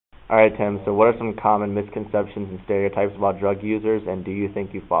All right, Tim. So, what are some common misconceptions and stereotypes about drug users, and do you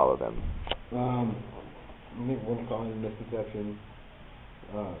think you follow them? I think one common misconception,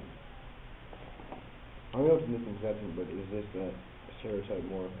 um, I don't know if it's a misconception, but it's just a stereotype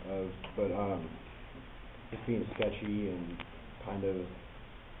more of, but just being sketchy and kind of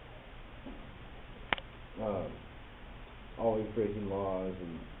uh, always breaking laws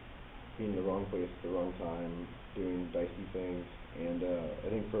and being in the wrong place at the wrong time, doing dicey things, and I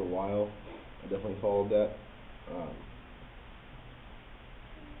think for a while I definitely followed that. Um,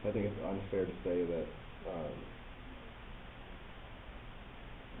 I think it's unfair to say that um,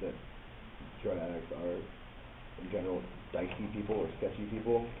 that drug addicts are in general dicey people or sketchy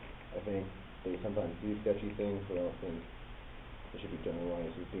people. I think they sometimes do sketchy things, but I don't think they should be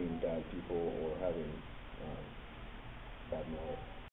generalized as being bad people or having bad morals.